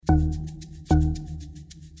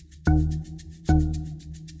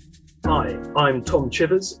I'm Tom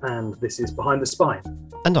Chivers, and this is Behind the Spine.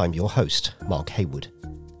 And I'm your host, Mark Haywood.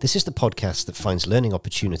 This is the podcast that finds learning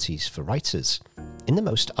opportunities for writers in the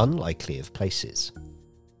most unlikely of places.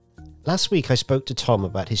 Last week I spoke to Tom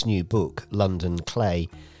about his new book, London Clay,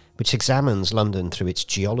 which examines London through its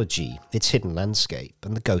geology, its hidden landscape,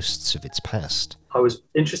 and the ghosts of its past. I was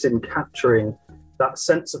interested in capturing that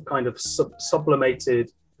sense of kind of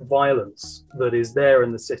sublimated violence that is there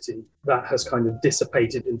in the city that has kind of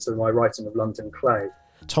dissipated into my writing of London Clay.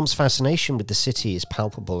 Tom's fascination with the city is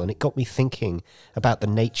palpable, and it got me thinking about the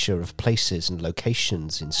nature of places and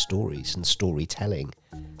locations in stories and storytelling,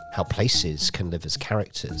 how places can live as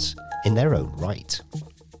characters in their own right.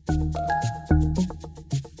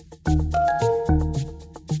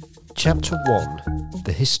 Chapter 1.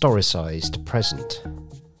 The Historicised Present.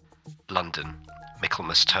 London,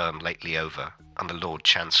 Michaelmas term lately over, and the Lord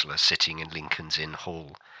Chancellor sitting in Lincoln's Inn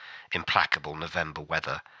Hall. Implacable November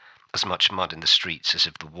weather, as much mud in the streets as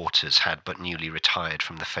if the waters had but newly retired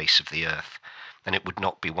from the face of the earth, and it would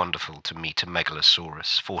not be wonderful to meet a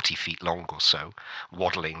megalosaurus 40 feet long or so,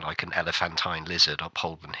 waddling like an elephantine lizard up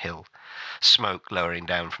Holborn Hill, smoke lowering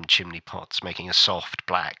down from chimney pots, making a soft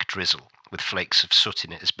black drizzle, with flakes of soot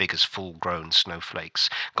in it as big as full-grown snowflakes,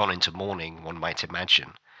 gone into mourning, one might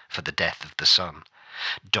imagine, for the death of the sun.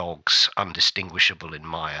 Dogs, undistinguishable in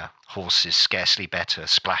mire, horses scarcely better,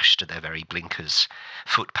 splashed to their very blinkers,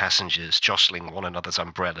 foot passengers jostling one another's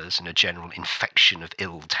umbrellas in a general infection of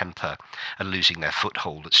ill temper, and losing their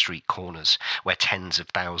foothold at street corners, where tens of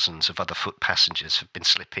thousands of other foot passengers have been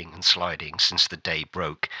slipping and sliding since the day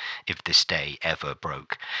broke, if this day ever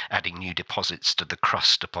broke, adding new deposits to the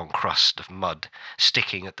crust upon crust of mud,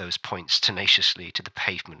 sticking at those points tenaciously to the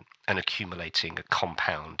pavement and accumulating a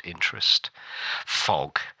compound interest.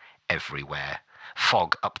 Fog everywhere.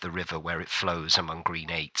 Fog up the river where it flows among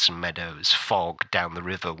green aites and meadows, fog down the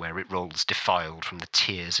river where it rolls defiled from the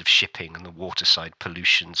tears of shipping and the waterside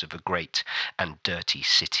pollutions of a great and dirty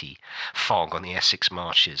city, fog on the Essex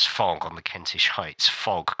marshes, fog on the Kentish heights,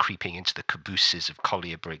 fog creeping into the cabooses of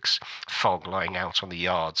collier brigs, fog lying out on the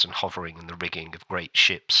yards and hovering in the rigging of great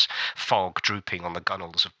ships, fog drooping on the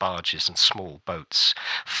gunwales of barges and small boats,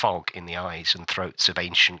 fog in the eyes and throats of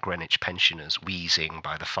ancient Greenwich pensioners wheezing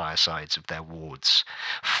by the firesides of their wards,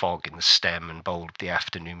 fog in the stem and bowl of the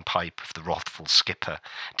afternoon pipe of the wrathful skipper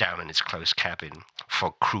down in his close cabin,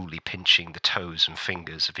 fog cruelly pinching the toes and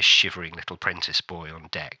fingers of his shivering little prentice boy on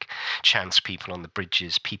deck, chance people on the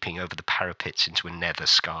bridges peeping over the parapets into a nether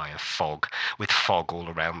sky of fog, with fog all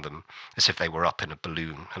around them, as if they were up in a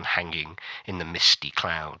balloon and hanging in the misty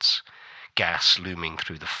clouds. Gas looming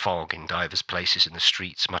through the fog in divers places in the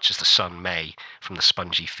streets, much as the sun may, from the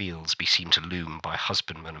spongy fields, be seen to loom by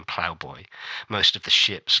husbandman and ploughboy. Most of the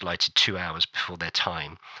ships lighted 2 hours before their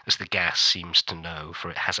time, as the gas seems to know, for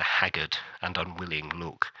it has a haggard and unwilling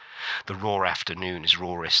look. The raw afternoon is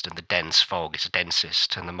rawest, and the dense fog is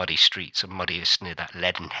densest, and the muddy streets are muddiest near that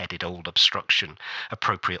leaden-headed old obstruction,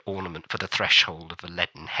 appropriate ornament for the threshold of the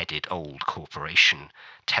leaden-headed old corporation,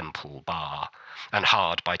 Temple Bar. And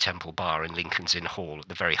hard by Temple Bar in Lincoln's Inn Hall, at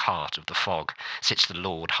the very heart of the fog, sits the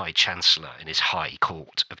Lord High Chancellor in his High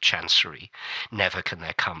Court of Chancery. Never can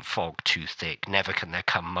there come fog too thick, never can there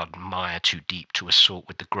come mud and mire too deep to assort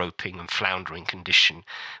with the groping and floundering condition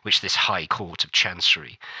which this High Court of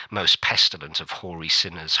Chancery, most pestilent of hoary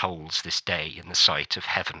sinners, holds this day in the sight of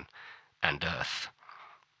heaven and earth.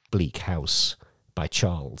 Bleak House by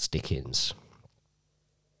Charles Dickens.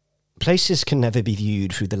 Places can never be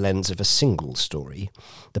viewed through the lens of a single story.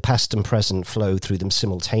 The past and present flow through them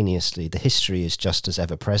simultaneously. The history is just as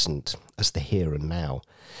ever-present as the here and now.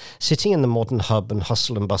 Sitting in the modern hub and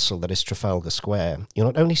hustle and bustle that is Trafalgar Square, you're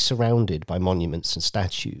not only surrounded by monuments and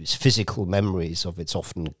statues, physical memories of its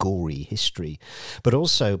often gory history, but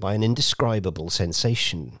also by an indescribable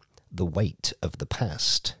sensation, the weight of the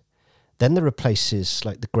past. Then there are places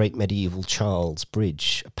like the great medieval Charles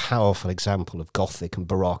Bridge, a powerful example of Gothic and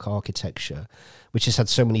Baroque architecture, which has had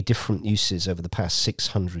so many different uses over the past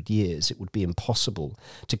 600 years it would be impossible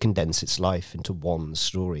to condense its life into one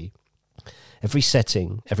story. Every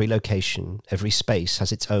setting, every location, every space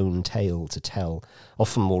has its own tale to tell,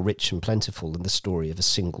 often more rich and plentiful than the story of a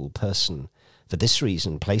single person. For this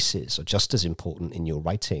reason, places are just as important in your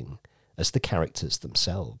writing as the characters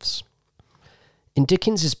themselves. In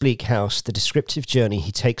Dickens's Bleak House, the descriptive journey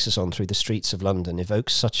he takes us on through the streets of London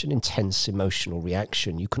evokes such an intense emotional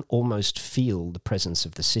reaction. You can almost feel the presence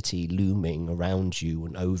of the city looming around you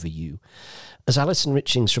and over you. As Alison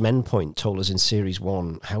Richings from Endpoint told us in Series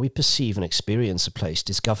 1, how we perceive and experience a place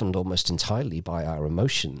is governed almost entirely by our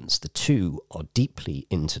emotions. The two are deeply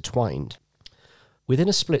intertwined. Within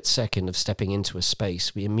a split second of stepping into a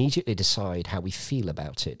space, we immediately decide how we feel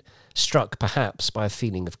about it, struck perhaps by a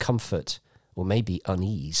feeling of comfort or maybe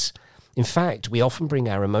unease. In fact, we often bring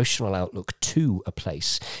our emotional outlook to a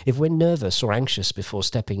place. If we're nervous or anxious before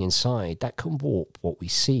stepping inside, that can warp what we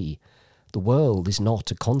see. The world is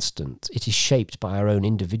not a constant. It is shaped by our own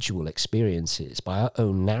individual experiences, by our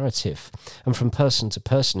own narrative, and from person to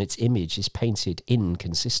person its image is painted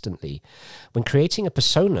inconsistently. When creating a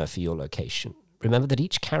persona for your location, remember that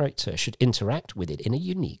each character should interact with it in a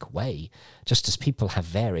unique way, just as people have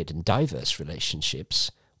varied and diverse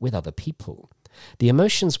relationships with other people. The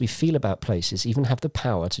emotions we feel about places even have the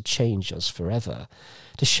power to change us forever,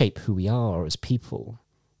 to shape who we are as people.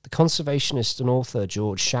 The conservationist and author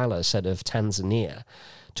George Schaller said of Tanzania,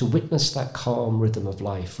 "To witness that calm rhythm of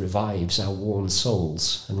life revives our worn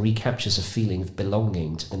souls and recaptures a feeling of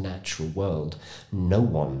belonging to the natural world. No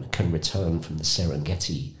one can return from the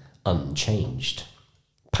Serengeti unchanged."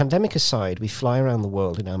 Pandemic aside, we fly around the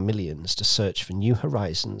world in our millions to search for new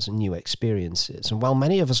horizons and new experiences. And while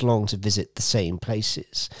many of us long to visit the same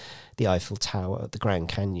places, the Eiffel Tower, the Grand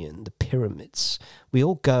Canyon, the pyramids, we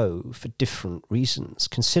all go for different reasons.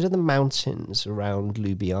 Consider the mountains around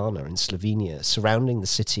Ljubljana in Slovenia, surrounding the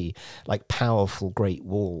city like powerful great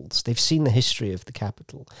walls. They've seen the history of the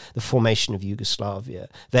capital, the formation of Yugoslavia,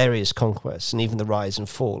 various conquests, and even the rise and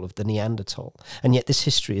fall of the Neanderthal. And yet this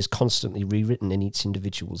history is constantly rewritten in each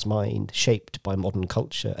individual's mind, shaped by modern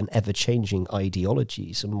culture and ever-changing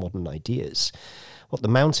ideologies and modern ideas. What the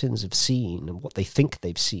mountains have seen and what they think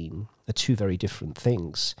they've seen are two very different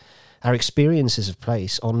things. Our experiences of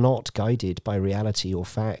place are not guided by reality or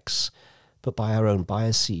facts, but by our own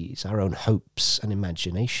biases, our own hopes and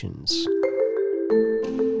imaginations.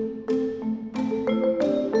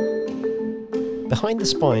 Behind the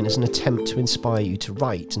Spine is an attempt to inspire you to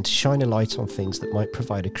write and to shine a light on things that might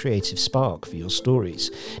provide a creative spark for your stories.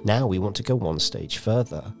 Now we want to go one stage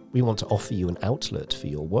further. We want to offer you an outlet for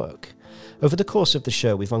your work. Over the course of the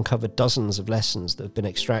show, we've uncovered dozens of lessons that have been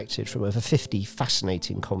extracted from over 50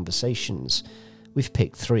 fascinating conversations. We've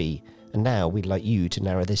picked 3, and now we'd like you to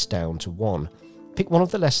narrow this down to 1. Pick one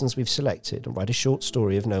of the lessons we've selected and write a short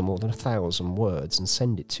story of no more than 1,000 words and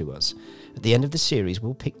send it to us. At the end of the series,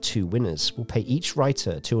 we'll pick 2 winners. We'll pay each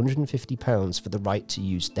writer £250 for the right to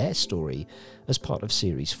use their story as part of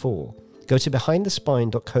Series 4. Go to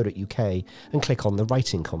behindthespine.co.uk and click on the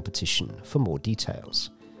writing competition for more details.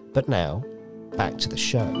 But now, back to the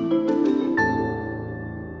show.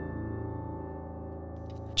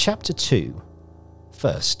 Chapter 2.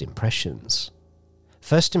 First Impressions.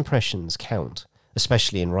 First impressions count,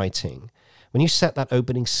 especially in writing. When you set that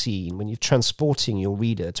opening scene, when you're transporting your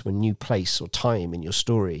reader to a new place or time in your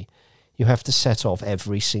story, you have to set off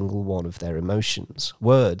every single one of their emotions.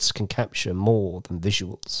 Words can capture more than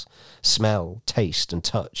visuals. Smell, taste, and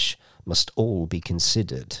touch must all be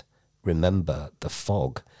considered. Remember the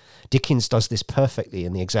fog. Dickens does this perfectly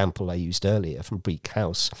in the example I used earlier from Bleak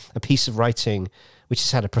House, a piece of writing which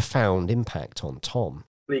has had a profound impact on Tom.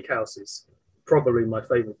 Bleak House is probably my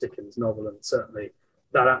favourite Dickens novel, and certainly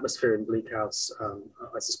that atmosphere in Bleak House,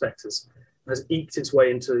 I suspect, has eked its way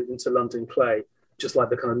into London clay, just like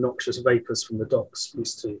the kind of noxious vapours from the docks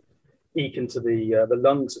used to eke into the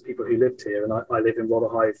lungs of people who lived here. And I live in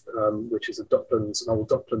Rotherhithe, which is an old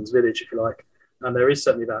Docklands village, if you like, and there is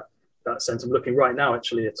certainly that sense. I'm looking right now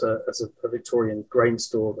actually at a Victorian grain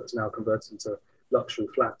store that's now converted into luxury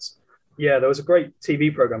flats. Yeah, there was a great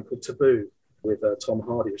TV programme called Taboo with Tom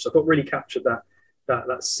Hardy, which I thought really captured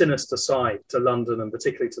that sinister side to London, and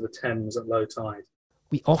particularly to the Thames at low tide.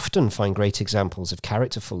 We often find great examples of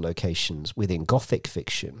characterful locations within Gothic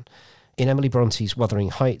fiction. In Emily Bronte's Wuthering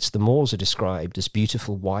Heights, the moors are described as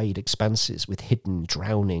beautiful wide expanses with hidden,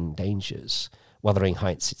 drowning dangers. Wuthering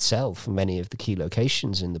Heights itself, many of the key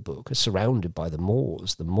locations in the book, are surrounded by the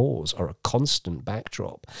moors. The moors are a constant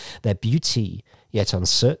backdrop. Their beauty, yet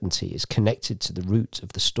uncertainty, is connected to the root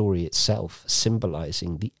of the story itself,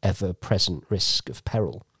 symbolising the ever-present risk of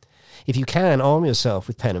peril. If you can, arm yourself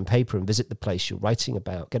with pen and paper and visit the place you're writing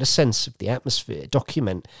about. Get a sense of the atmosphere,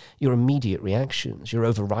 document your immediate reactions, your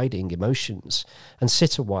overriding emotions, and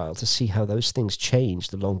sit a while to see how those things change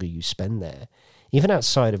the longer you spend there. Even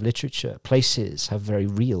outside of literature, places have very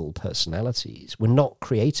real personalities. We're not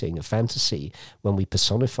creating a fantasy when we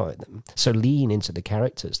personify them. So lean into the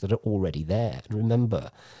characters that are already there. And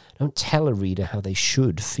remember, don't tell a reader how they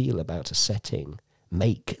should feel about a setting.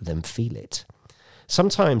 Make them feel it.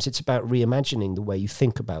 Sometimes it's about reimagining the way you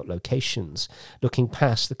think about locations, looking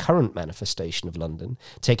past the current manifestation of London,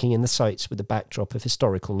 taking in the sights with the backdrop of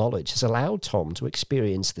historical knowledge has allowed Tom to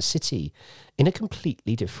experience the city in a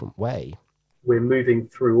completely different way. we're moving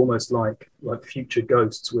through almost like future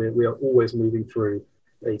ghosts. We are always moving through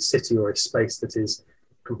a city or a space that is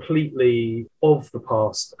completely of the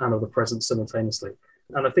past and of the present simultaneously.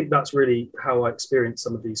 And I think that's really how I experience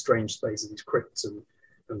some of these strange spaces, these crypts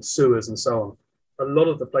and sewers and so on. A lot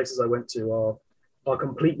of the places I went to are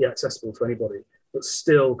completely accessible to anybody, but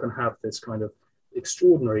still can have this kind of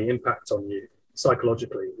extraordinary impact on you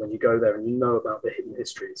psychologically when you go there and you know about the hidden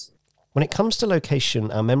histories. When it comes to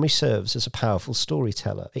location, our memory serves as a powerful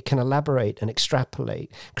storyteller. It can elaborate and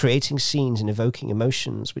extrapolate, creating scenes and evoking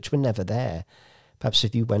emotions which were never there. Perhaps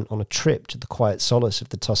if you went on a trip to the quiet solace of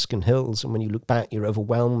the Tuscan hills, and when you look back, you're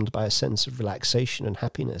overwhelmed by a sense of relaxation and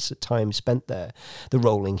happiness at time spent there. The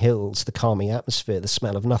rolling hills, the calming atmosphere, the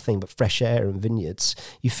smell of nothing but fresh air and vineyards.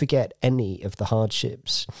 You forget any of the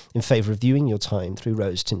hardships in favour of viewing your time through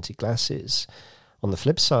rose-tinted glasses. On the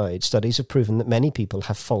flip side, studies have proven that many people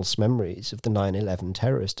have false memories of the 9/11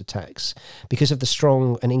 terrorist attacks. Because of the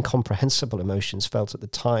strong and incomprehensible emotions felt at the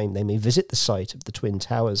time, they may visit the site of the Twin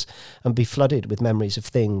Towers and be flooded with memories of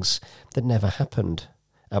things that never happened.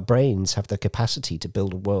 Our brains have the capacity to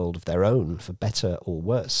build a world of their own, for better or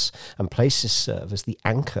worse, and places serve as the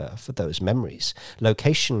anchor for those memories.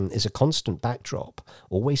 Location is a constant backdrop,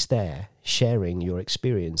 always there, sharing your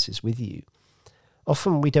experiences with you.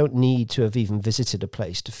 Often we don't need to have even visited a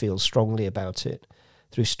place to feel strongly about it.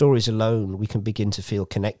 Through stories alone, we can begin to feel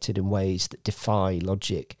connected in ways that defy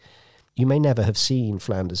logic. You may never have seen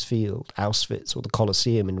Flanders Field, Auschwitz, or the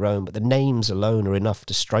Colosseum in Rome, but the names alone are enough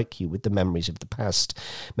to strike you with the memories of the past,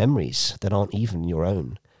 memories that aren't even your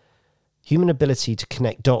own. Human ability to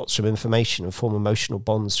connect dots from information and form emotional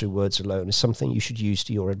bonds through words alone is something you should use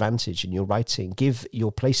to your advantage in your writing. Give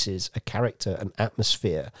your places a character and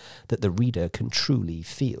atmosphere that the reader can truly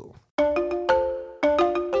feel.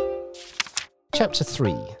 Chapter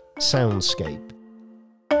 3. Soundscape.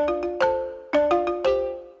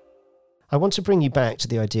 I want to bring you back to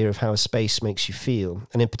the idea of how a space makes you feel,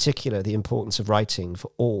 and in particular the importance of writing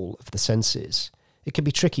for all of the senses. It can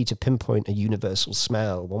be tricky to pinpoint a universal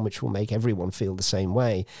smell, one which will make everyone feel the same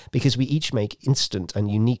way, because we each make instant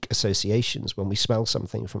and unique associations when we smell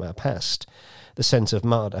something from our past. The scent of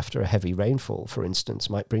mud after a heavy rainfall, for instance,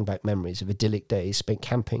 might bring back memories of idyllic days spent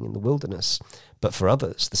camping in the wilderness. But for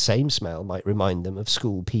others, the same smell might remind them of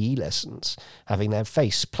school PE lessons, having their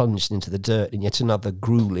face plunged into the dirt in yet another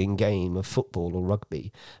grueling game of football or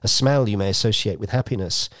rugby. A smell you may associate with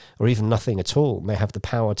happiness, or even nothing at all, may have the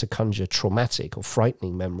power to conjure traumatic or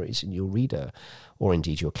frightening memories in your reader, or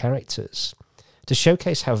indeed your characters. To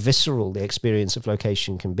showcase how visceral the experience of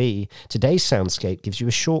location can be, today's soundscape gives you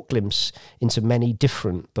a short glimpse into many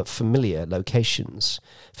different but familiar locations.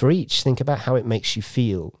 For each, think about how it makes you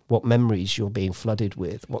feel, what memories you're being flooded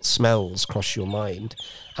with, what smells cross your mind,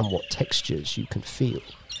 and what textures you can feel.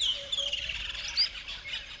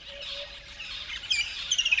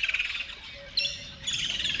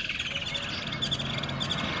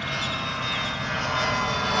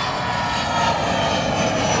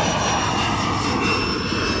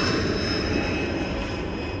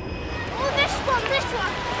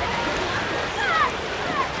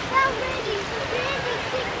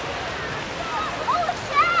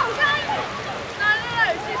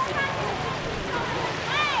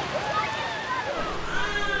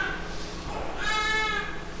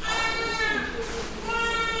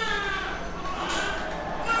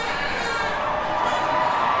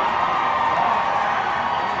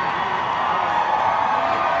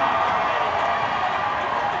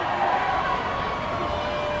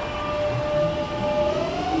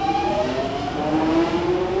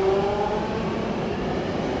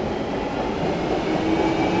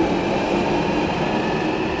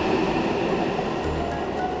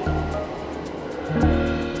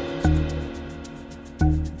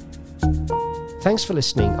 Thanks for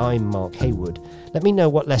listening. I'm Mark Haywood. Let me know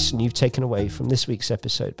what lesson you've taken away from this week's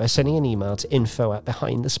episode by sending an email to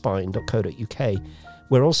info@behindthespine.co.uk.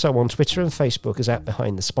 We're also on Twitter and Facebook as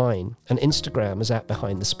 @BehindTheSpine and Instagram as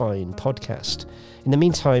 @BehindTheSpine Podcast. In the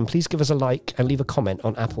meantime, please give us a like and leave a comment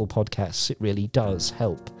on Apple Podcasts. It really does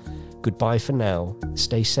help. Goodbye for now.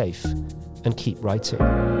 Stay safe and keep writing.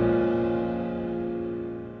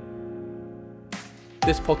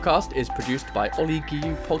 This podcast is produced by Ollie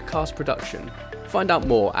Guillou Podcast Production. Find out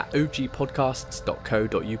more at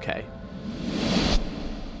ogpodcasts.co.uk.